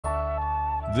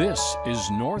This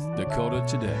is North Dakota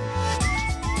Today.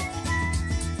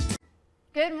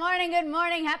 Good morning.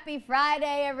 Happy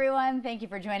Friday, everyone. Thank you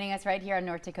for joining us right here on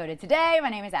North Dakota Today. My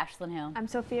name is Ashlyn Hill. I'm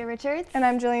Sophia Richards. And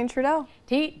I'm Jillian Trudeau.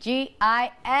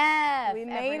 TGIF, We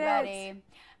made everybody. it.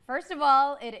 First of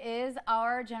all, it is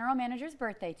our general manager's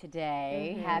birthday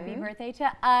today. Happy birthday to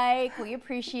Ike. We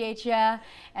appreciate you.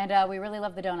 And we really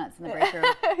love the donuts in the break room.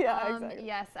 Yeah, exactly.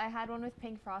 Yes, I had one with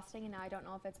pink frosting, and now I don't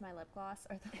know if it's my lip gloss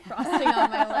or the frosting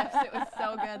on my lips. It was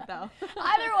so good, though.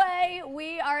 Either way,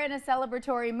 we are in a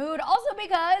celebratory mood, also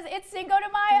because it's Cinco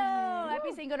de Mayo.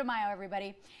 Happy Cinco de Mayo,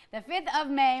 everybody. The 5th of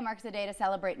May marks a day to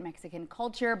celebrate Mexican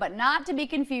culture, but not to be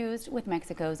confused with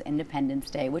Mexico's Independence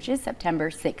Day, which is September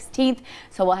 16th.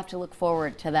 So we'll have to look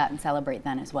forward to that and celebrate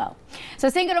then as well. So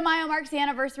Cinco de Mayo marks the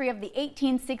anniversary of the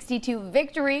 1862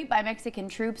 victory by Mexican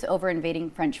troops over invading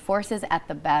French forces at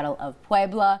the Battle of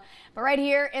Puebla. But right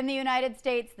here in the United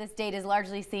States, this date is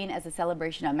largely seen as a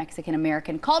celebration of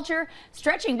Mexican-American culture,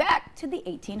 stretching back to the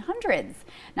 1800s.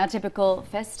 Now, typical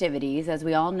festivities, as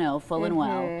we all know full and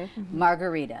well,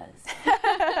 margaritas.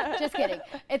 Just kidding.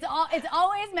 It's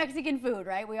always Mexican food,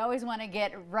 right? We always want to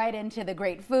get right into the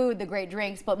great food, the great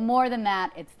drinks, but more than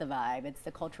that, it's the vibe. It's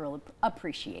the cultural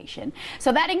appreciation.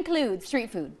 So that includes street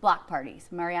food, block parties,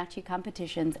 mariachi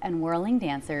competitions, and whirling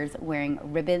dancers wearing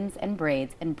ribbons and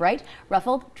braids and bright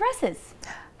ruffled dresses.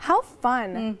 How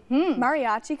fun.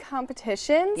 Mariachi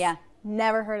competitions? Yeah.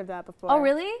 Never heard of that before. Oh,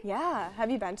 really? Yeah.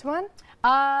 Have you been to one?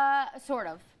 Sort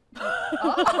of.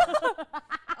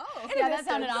 Oh, yeah, that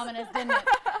sounded ominous, didn't it?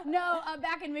 No,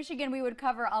 back in Michigan, we would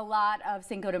cover a lot of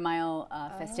Cinco de Mayo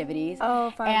festivities.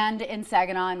 Oh, fun. And in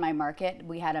Saginaw, in my market,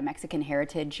 we had a Mexican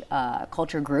heritage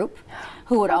culture group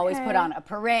who would always put on a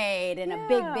parade and a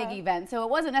big event. So it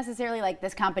wasn't necessarily like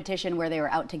this competition where they were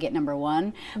out to get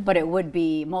 #1, but it would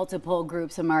be multiple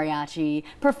groups of mariachi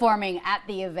performing at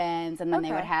the events, and then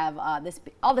they would have all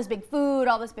this big food,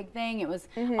 all this big thing. It was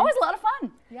always a lot of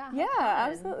fun. Yeah,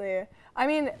 absolutely. I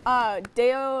mean,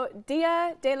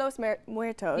 Dia de los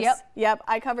Muertos. Yep,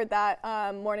 I covered that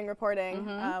morning reporting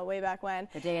way back when.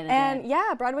 The Day of the And Dead.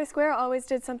 yeah, Broadway Square always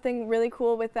did something really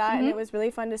cool with that, and it was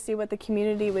really fun to see what the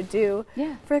community would do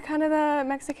for kind of the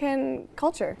Mexican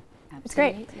culture. It's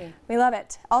great. We love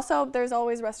it. Also, there's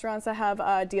always restaurants that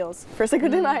have deals for Cinco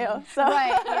de Mayo. So.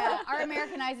 Right, yeah. Our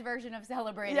Americanized version of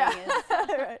celebrating is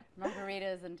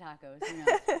margaritas and tacos. You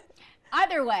know.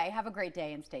 Either way, have a great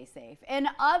day and stay safe. In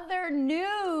other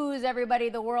news, everybody,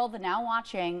 the world now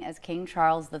watching as King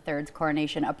Charles III's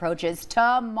coronation approaches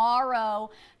tomorrow.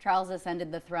 Charles ascended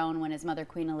the throne when his mother,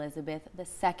 Queen Elizabeth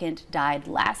II, died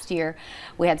last year.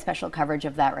 We had special coverage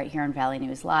of that right here on Valley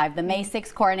News Live. The May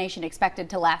 6th coronation expected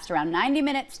to last around 90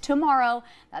 minutes tomorrow.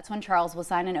 That's when Charles will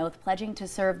sign an oath pledging to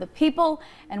serve the people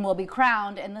and will be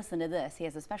crowned. And listen to this, he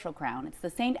has a special crown. It's the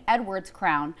St. Edward's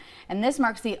crown. And this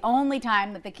marks the only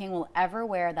time that the king will ever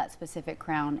wear that specific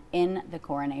crown in the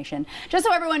coronation. Just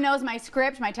so everyone knows, my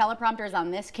script, my teleprompter is on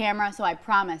this camera, so I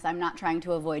promise I'm not trying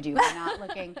to avoid you by not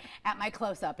looking at my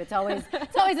close-up. It's always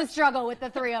a struggle with the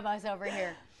three of us over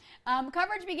here.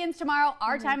 Coverage begins tomorrow,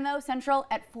 our time though, Central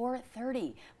at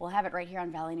 4:30. We'll have it right here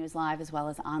on Valley News Live as well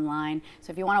as online. So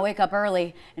if you want to wake up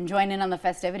early and join in on the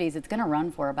festivities, it's going to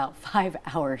run for about 5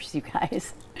 hours, you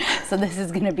guys. So this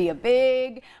is going to be a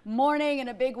big morning and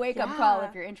a big wake-up call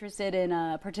if you're interested in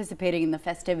participating in the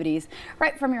festivities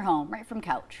right from your home, right from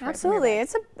couch. Absolutely.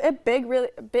 It's a big,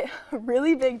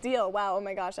 really big deal. Wow, oh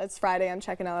my gosh, it's Friday. I'm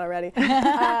checking out already. It was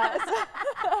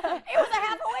a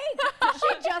half a week.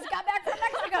 She just got back from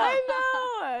Mexico. I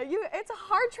know. It's a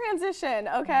hard transition,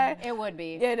 okay? It would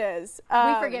be. It is.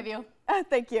 We forgive you.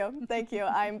 Thank you. Thank you.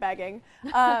 I'm begging.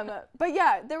 But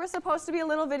yeah, there was supposed to be a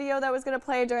little video that was going to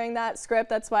play during that script.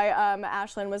 That's why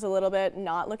Ashlyn was a little bit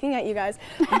not looking at you guys.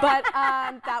 But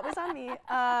that was on me.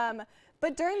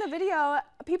 But during the video,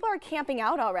 people are camping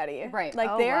out already. Right.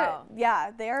 Like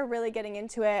they're really getting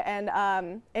into it,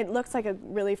 and it looks like a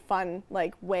really fun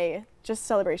way, just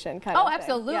celebration kind of thing. Oh,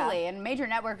 absolutely. Yeah. And major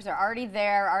networks are already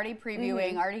there, already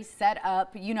previewing, already set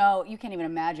up. You know, you can't even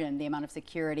imagine the amount of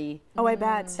security. Oh, I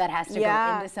bet. That has to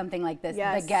go into something like this.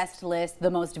 Yes. The guest list, the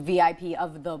most VIP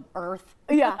of the earth.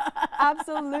 Yeah,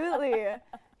 absolutely.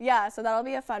 Yeah, so that'll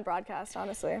be a fun broadcast,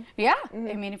 honestly. Yeah. I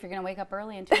mean, if you're going to wake up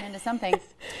early and tune into something.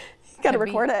 Got to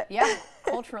record it. Yeah,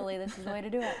 culturally, this is the way to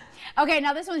do it. Okay,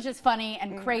 now this one's just funny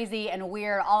and crazy and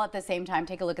weird all at the same time.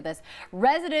 Take a look at this.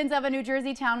 Residents of a New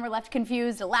Jersey town were left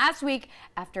confused last week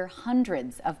after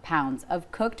hundreds of pounds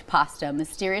of cooked pasta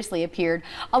mysteriously appeared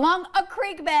along a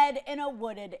creek bed in a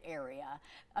wooded area.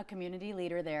 A community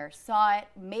leader there saw it,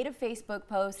 made a Facebook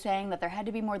post saying that there had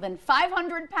to be more than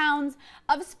 500 pounds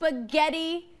of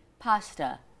spaghetti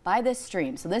pasta by this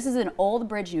stream. So this is in Old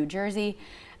Bridge, New Jersey.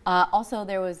 Also,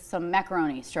 there was some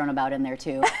macaroni strewn about in there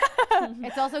too.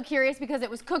 It's also curious because it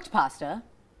was cooked pasta.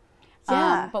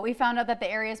 Yeah. But we found out that the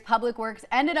area's public works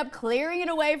ended up clearing it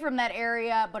away from that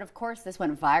area. But of course, this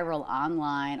went viral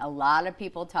online. A lot of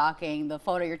people talking. The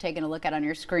photo you're taking a look at on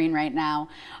your screen right now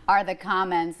are the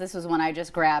comments. This was one I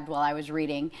just grabbed while I was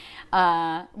reading.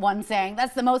 One saying,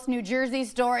 "That's the most New Jersey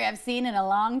story I've seen in a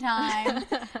long time."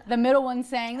 The middle one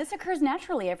saying, "This occurs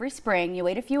naturally every spring. You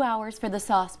wait a few hours for the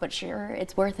sauce, but sure,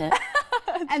 it's worth it."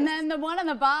 And then the one on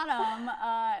the bottom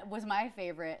was my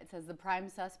favorite. It says, "The prime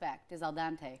suspect is al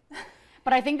dente."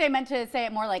 But I think they meant to say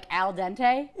it more like al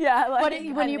dente. Yeah, like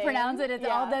but when you pronounce it, it's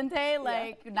al dente,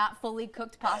 like not fully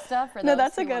cooked pasta. For no, those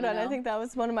that's who a good wanna one. know. I think that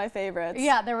was one of my favorites.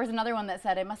 Yeah, there was another one that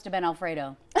said it must have been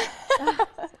Alfredo.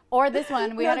 Or this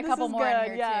one, we had a couple more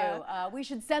in here too. We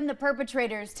should send the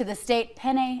perpetrators to the state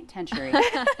penitentiary.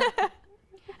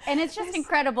 And it's just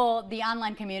incredible, the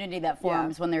online community that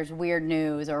forms when there's weird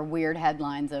news or weird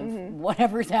headlines of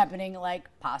whatever's happening, like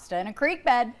pasta in a creek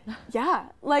bed. Yeah,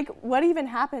 like what even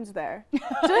happened there?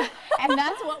 And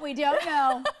that's what we don't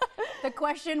know. The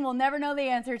question we'll never know the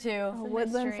answer to.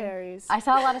 Woodland fairies. I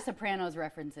saw a lot of Sopranos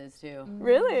references too.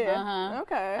 Really? Uh-huh.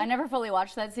 Okay. I never fully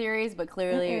watched that series, but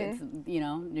clearly it's, you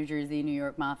know, New Jersey, New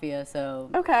York mafia,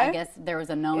 so okay. I guess there was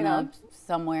a Nona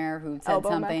somewhere who said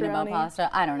something about pasta.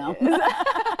 I don't know.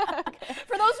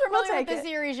 For those familiar with the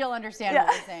series, you'll understand what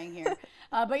we're saying here.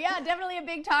 But yeah, definitely a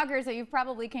big talker, so you've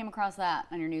probably came across that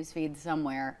on your news feed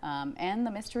somewhere. And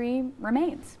the mystery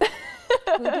remains.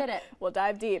 Who did it? We'll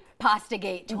dive deep.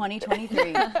 Pastagate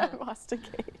 2023.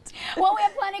 Pastagate. Well, we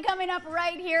have plenty coming up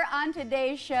right here on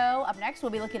today's show. Up next,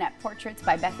 we'll be looking at portraits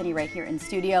by Bethany right here in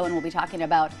studio, and we'll be talking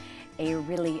about a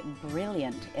really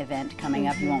brilliant event coming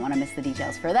up. You won't want to miss the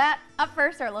details for that. Up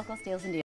first, our local steals and deals.